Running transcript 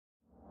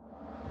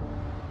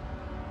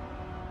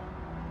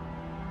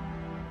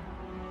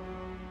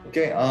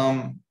Okay,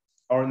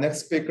 our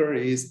next speaker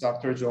is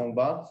Dr. Jong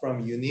Bak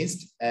from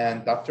UNIST.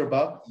 And Dr.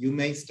 Bak, you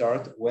may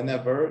start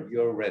whenever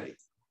you're ready.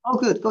 Oh,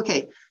 good.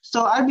 Okay,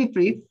 so I'll be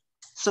brief.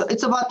 So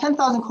it's about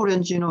 10,000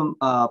 Korean Genome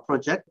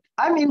project.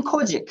 I'm in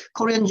KOGIC,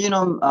 Korean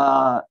Genome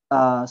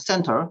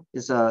Center.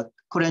 It's a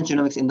Korean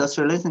Genomics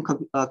Industrialization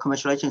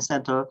Commercialization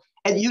Center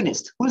at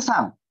UNIST,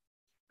 Ulsan.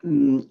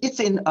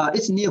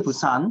 It's near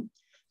Busan.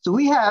 So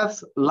we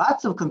have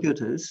lots of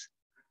computers,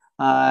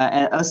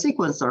 and a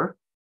sequencer,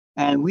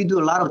 and we do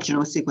a lot of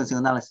genome sequencing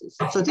analysis.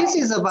 So this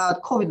is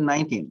about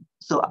COVID-19.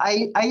 So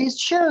I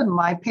shared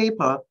my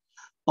paper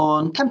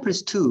on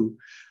TMPRSS2.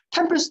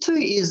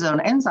 TMPRSS2 is an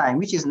enzyme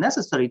which is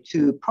necessary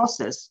to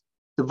process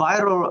the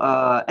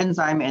viral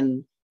enzyme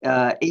and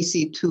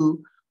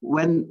AC2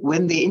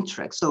 when they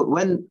interact. So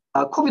when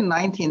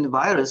COVID-19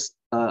 virus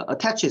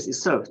attaches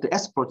itself, the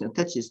S protein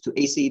attaches to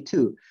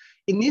ACE2,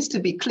 it needs to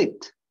be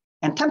clipped.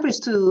 And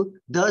TMPRSS2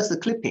 does the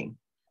clipping.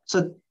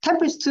 So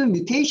TMPRSS2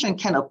 mutation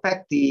can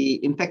affect the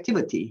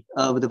infectivity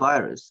of the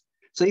virus.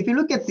 So if you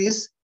look at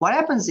this, what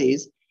happens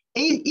is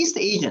yeast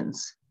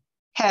agents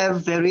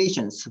have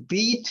variations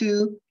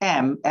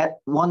B2M at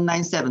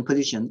 197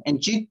 position and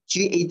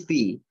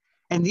G8V.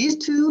 And these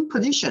two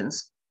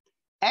positions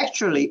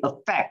actually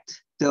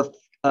affect the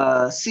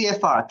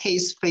CFR,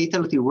 case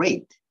fatality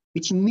rate,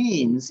 which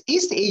means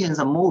yeast agents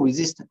are more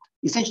resistant.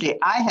 Essentially,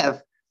 I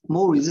have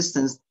more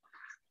resistance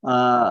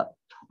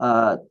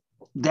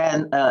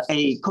than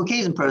a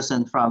Caucasian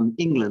person from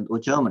England or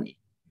Germany.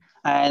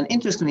 And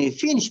interestingly,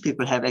 Finnish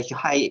people have actually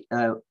high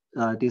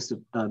this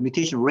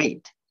mutation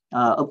rate,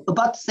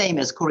 about the same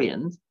as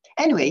Koreans.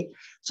 Anyway,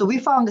 so we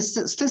found a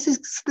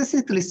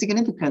statistically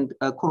significant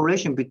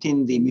correlation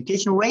between the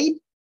mutation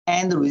rate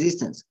and the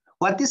resistance.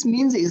 What this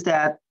means is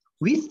that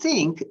we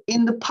think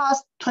in the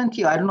past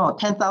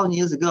 10,000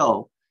 years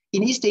ago,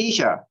 in East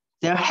Asia,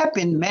 there have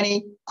been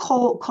many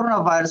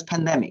coronavirus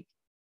pandemic.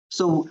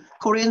 So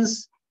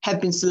Koreans have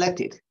been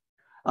selected.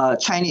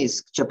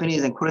 Chinese,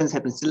 Japanese, and Koreans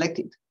have been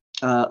selected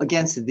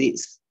against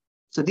this.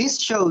 So this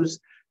shows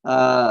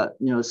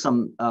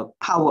some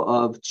power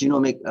of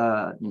genomic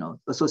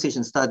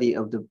association study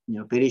of the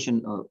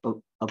variation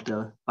of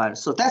the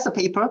virus. So that's the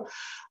paper.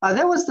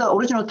 That was the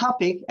original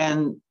topic,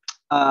 and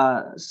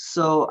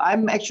so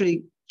I'm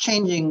actually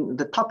changing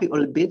the topic a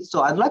little bit.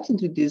 So I'd like to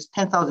introduce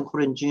 10,000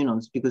 Korean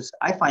genomes because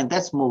I find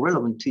that's more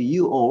relevant to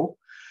you all.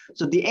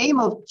 So the aim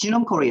of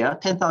Genome Korea,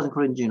 10,000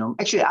 Korean genome,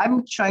 actually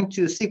I'm trying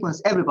to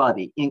sequence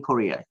everybody in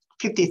Korea,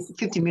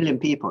 50 million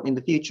people in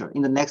the future,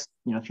 in the next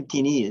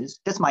 15 years.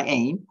 That's my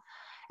aim.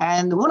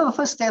 And one of the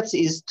first steps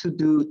is to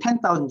do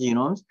 10,000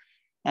 genomes,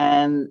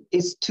 and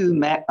it's to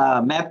map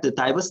the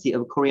diversity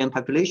of Korean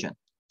population.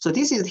 So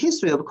this is the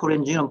history of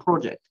Korean Genome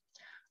Project.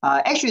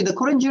 Actually, the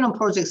Korean Genome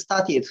Project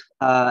started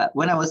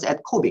when I was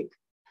at KOBIC.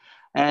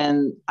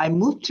 And I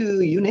moved to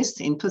UNIST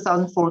in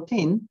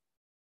 2014.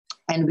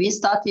 And we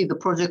started the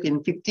project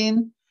in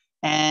 2015.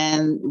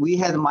 And we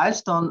had a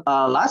milestone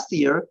last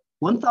year,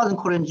 1,000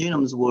 Korean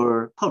genomes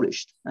were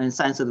published in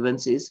Science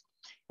Advances.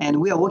 And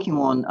we are working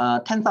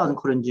on 10,000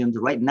 Korean genomes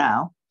right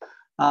now.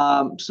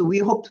 So we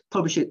hope to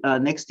publish it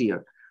next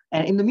year.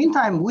 And in the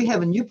meantime, we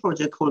have a new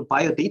project called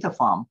Biodata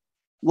Farm.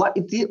 What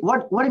it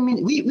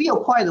means, we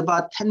acquired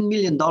about $10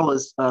 million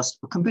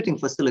computing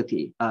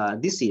facility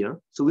this year.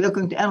 So we are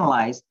going to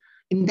analyze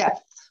in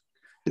depth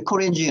the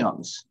Korean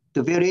genomes,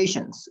 the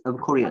variations of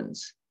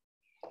Koreans.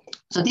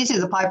 So this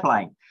is a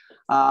pipeline.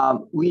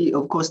 We,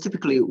 of course,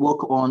 typically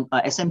work on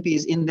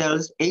SNPs,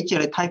 indels,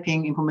 HLA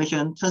typing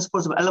information,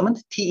 transposable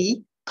element,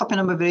 TE, copy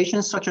number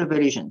variations, structural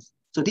variations.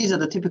 So these are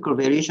the typical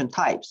variation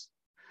types.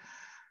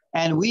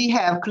 And we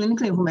have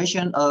clinical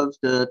information of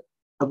the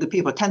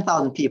people,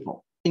 10,000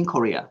 people in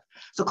Korea.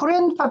 So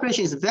Korean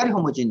population is very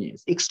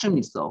homogeneous,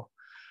 extremely so.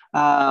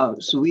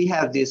 So we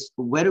have this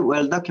very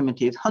well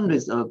documented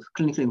hundreds of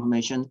clinical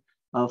information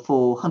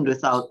for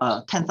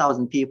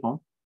 10,000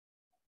 people.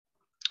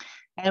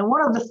 And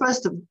one of the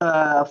first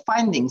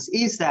findings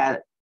is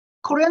that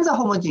Koreans are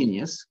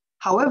homogeneous.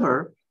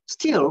 However,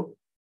 still,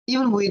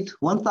 even with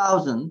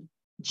 1,000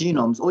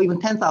 genomes or even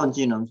 10,000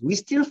 genomes, we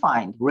still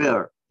find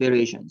rare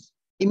variations.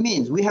 It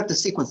means we have to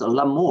sequence a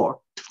lot more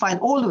to find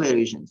all the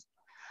variations.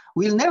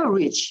 We'll never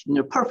reach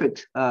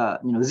perfect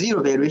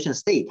zero variation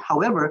state.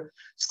 However,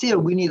 still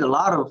we need a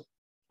lot of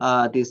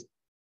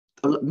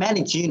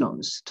many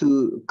genomes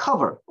to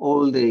cover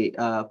all the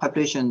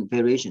population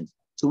variations.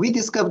 So we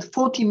discovered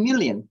 40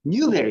 million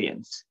new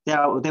variants.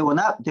 They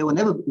were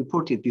never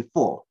reported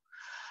before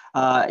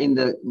in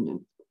the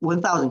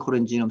 1,000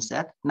 Korean genome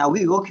set. Now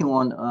we're working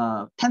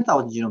on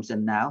 10,000 genome set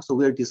now, so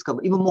we'll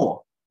discover even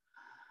more.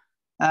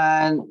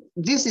 And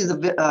this is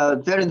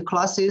a variant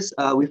classes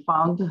we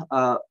found.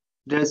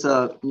 There's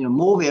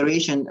more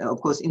variation,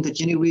 of course,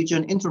 intergenic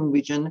region, interim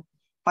region,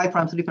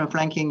 5' 3'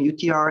 flanking,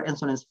 UTR, and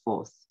so on and so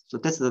forth. So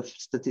that's the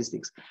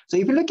statistics. So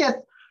if you look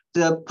at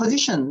the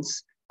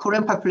positions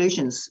Korean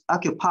populations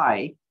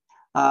occupy,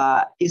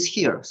 is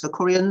here. So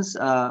Koreans,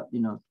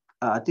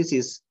 this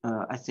is,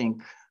 I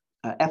think,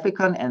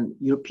 African and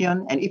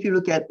European. And if you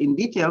look at in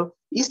detail,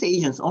 East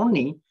Asians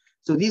only,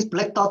 So these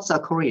black dots are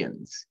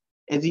Koreans.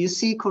 As you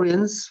see,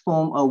 Koreans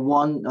form a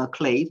one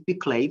clade, big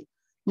clade.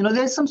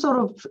 There's some sort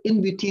of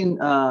in between,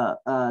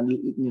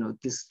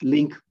 this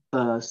link,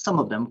 some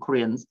of them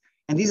Koreans,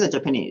 and these are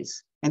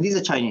Japanese, and these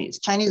are Chinese.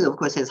 Chinese, of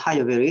course, has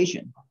higher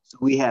variation. So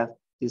we have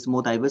this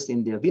more diversity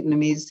in their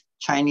Vietnamese,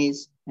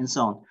 Chinese, and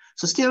so on.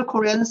 So still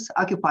Koreans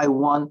occupy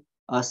one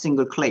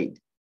single clade,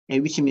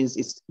 which means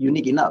it's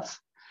unique enough.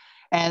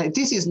 And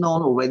this is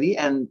known already,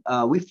 and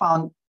we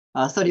found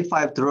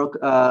 35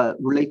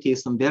 drug-related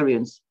some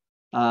variants.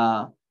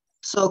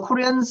 So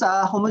Koreans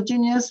are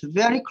homogeneous,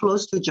 very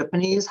close to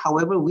Japanese.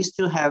 However, we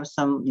still have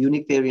some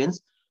unique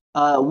variants.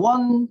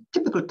 One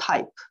typical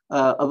type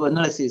of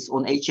analysis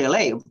on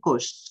HLA, of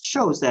course,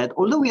 shows that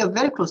although we are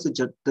very close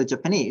to the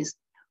Japanese,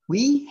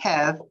 we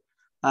have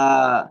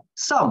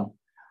some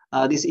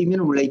this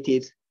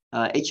immune-related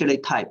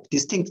HLA type,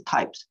 distinct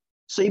types.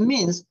 So it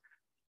means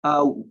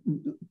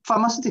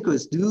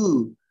pharmaceuticals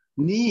do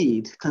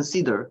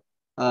consider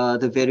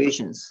the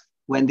variations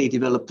when they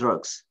develop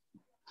drugs.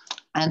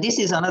 And this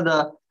is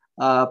another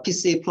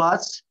PCA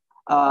plots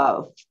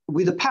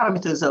with the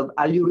parameters of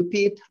allele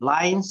repeat,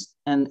 lines,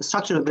 and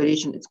structural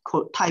variation. It's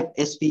called type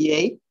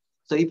SVA.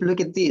 So if you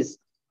look at this,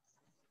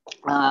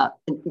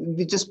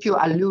 with just pure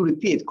allele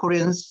repeat,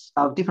 Koreans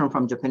are different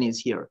from Japanese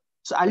here.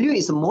 So allele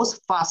is the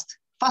most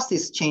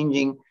fastest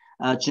changing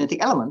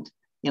genetic element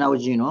in our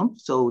genome.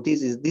 So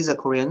these are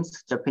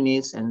Koreans,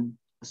 Japanese, and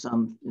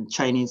some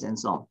Chinese, and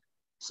so on.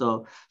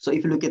 So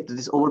if you look at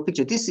this overall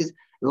picture, this is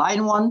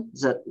line one,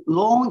 the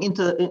long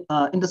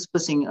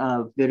interspersing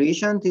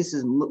variation. This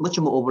is much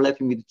more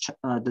overlapping with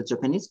the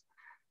Japanese.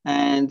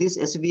 And this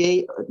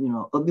SVA,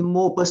 a bit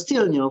more, but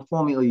still,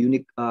 forming a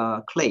unique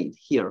clade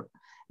here.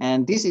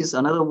 And this is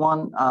another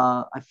one,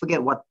 I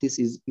forget what this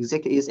is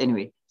exactly is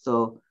anyway.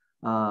 So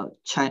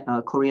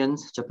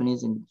Koreans,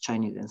 Japanese, and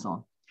Chinese, and so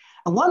on.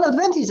 And one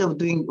advantage of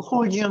doing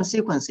whole genome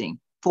sequencing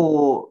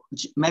for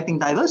mapping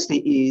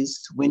diversity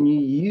is when you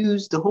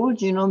use the whole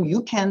genome,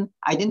 you can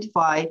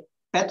identify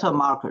better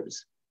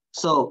markers.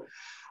 So,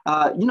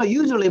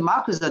 usually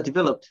markers are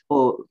developed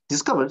or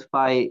discovered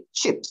by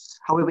chips.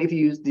 However, if you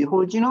use the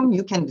whole genome,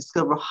 you can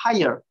discover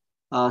higher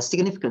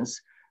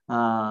significance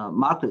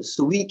markers.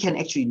 So we can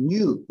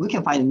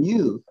find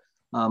new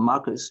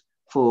markers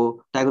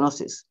for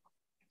diagnosis.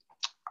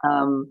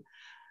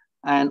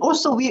 And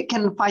also we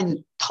can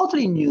find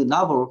totally new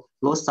novel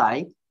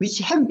loci, which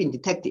haven't been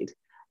detected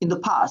in the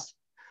past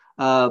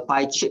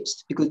by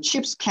chips, because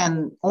chips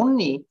can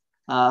only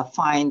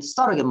find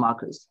surrogate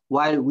markers,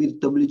 while with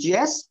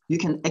WGS, you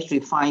can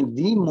actually find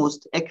the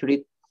most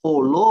accurate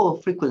or low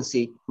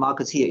frequency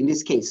markers here in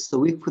this case. So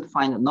we could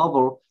find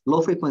novel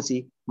low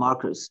frequency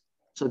markers.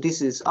 So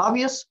this is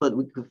obvious, but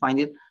we could find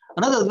it.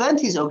 Another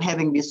advantage of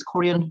having this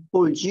Korean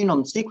whole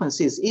genome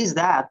sequences is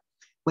that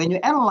when you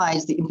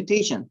analyze the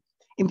imputation,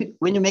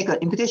 when you make an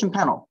imputation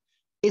panel,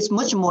 it's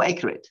much more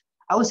accurate.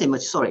 I would say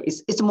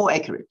it's more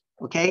accurate,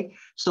 okay?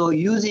 So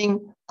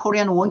using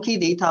Korean 1K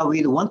data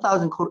with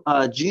 1,000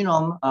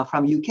 genome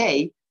from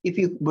UK, if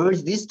you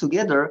merge this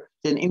together,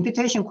 then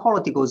imputation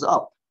quality goes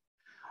up.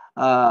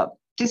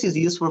 This is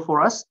useful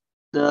for us.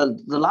 The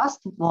last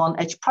one,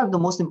 actually probably the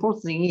most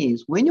important thing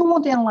is when you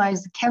want to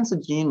analyze the cancer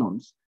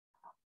genomes,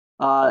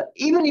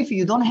 even if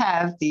you don't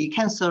have the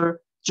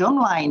cancer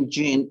germline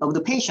gene of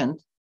the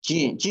patient,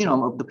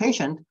 genome of the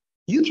patient,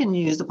 you can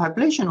use the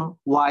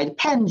population-wide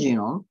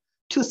pan-genome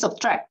to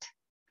subtract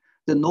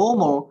the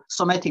normal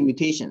somatic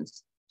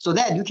mutations so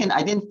that you can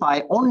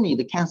identify only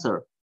the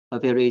cancer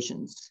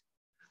variations.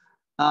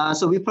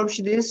 So we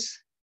published this,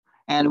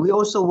 and we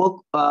also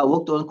worked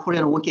on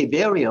Korean 1K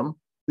varium,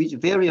 which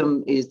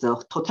varium is the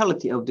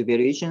totality of the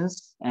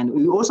variations. And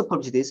we also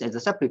published this as a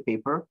separate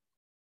paper.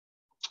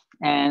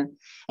 And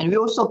we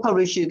also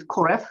published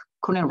COREF,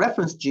 Korean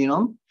reference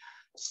genome.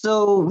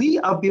 So we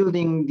are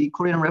building the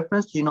Korean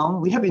reference genome.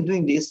 We have been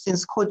doing this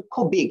since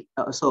COVID,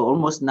 so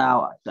almost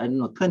now,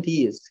 20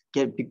 years.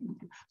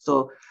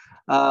 So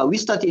we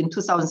started in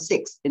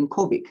 2006 in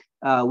COVID.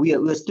 We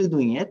are still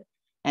doing it.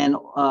 And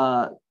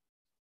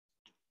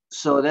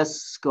so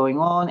that's going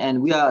on.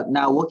 And we are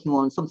now working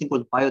on something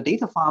called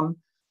Biodata Farm,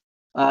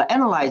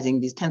 analyzing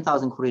these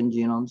 10,000 Korean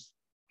genomes.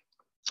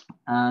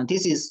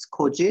 This is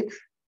Kojik.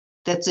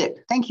 That's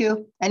it. Thank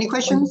you. Any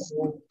questions?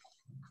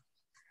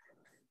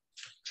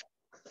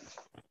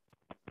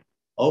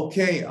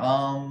 Okay.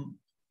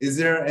 Is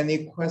there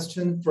any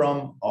question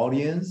from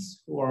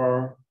audience who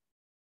are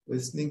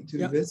listening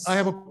to this? I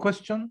have a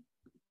question.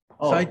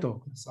 Oh,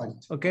 Saito.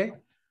 Okay.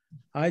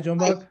 Hi, John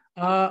Bak.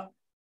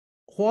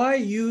 Why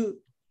you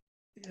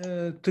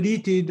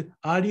treated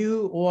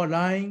RU or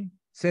line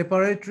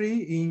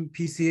separately in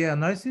PCA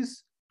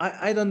analysis?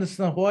 I don't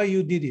understand why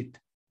you did it.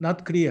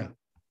 Not clear.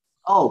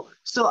 Oh,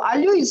 so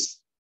RU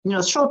is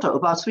shorter,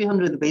 about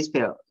 300 base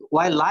pair,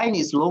 while line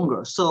is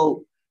longer.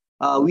 So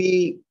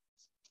we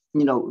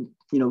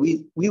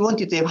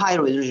wanted to have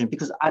higher resolution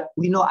because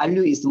we know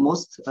RU is the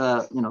most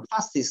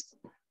fastest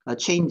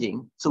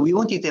changing. So we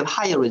wanted to have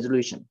higher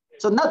resolution.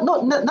 So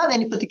not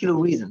any particular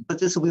reason, but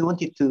just we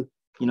wanted to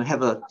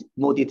have a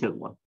more detailed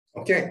one.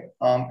 Okay,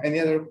 any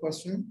other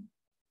question?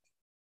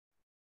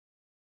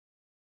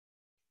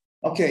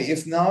 Okay,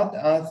 if not,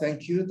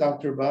 thank you,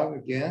 Dr. Bach,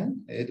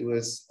 again. It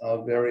was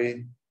a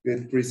very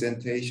good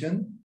presentation.